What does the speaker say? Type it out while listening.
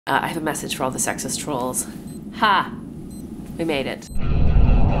I have a message for all the sexist trolls. Ha! We made it.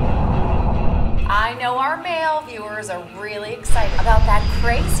 I know our male viewers are really excited about that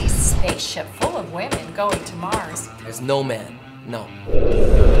crazy spaceship full of women going to Mars. There's no man. No.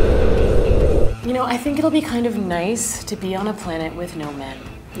 You know, I think it'll be kind of nice to be on a planet with no men.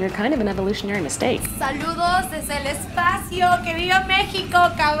 You're kind of an evolutionary mistake. Saludos desde el espacio. Que viva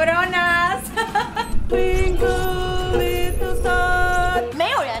México, cabronas! Twinkle little star. 没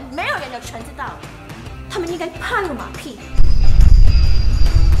有人有权知道，他们应该拍个马屁。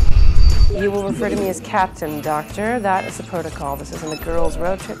 You will refer to me as Captain, Doctor. That is the protocol. This isn't a girl's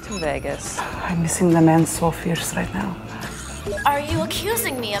road trip to Vegas. I'm missing the man so fierce right now. Are you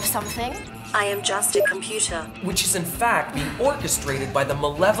accusing me of something? I am just a computer. Which is in fact being orchestrated by the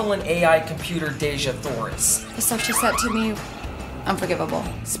malevolent AI computer Deja Thoris. The stuff she said to me, unforgivable.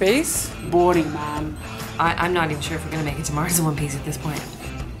 Space? Boring, man. I'm not even sure if we're gonna make it to Mars in one piece at this point.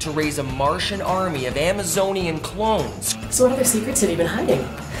 To raise a Martian army of Amazonian clones. So what other secrets have you been hiding,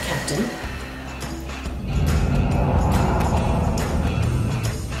 Captain?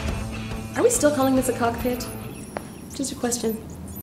 Are we still calling this a cockpit? Just a question.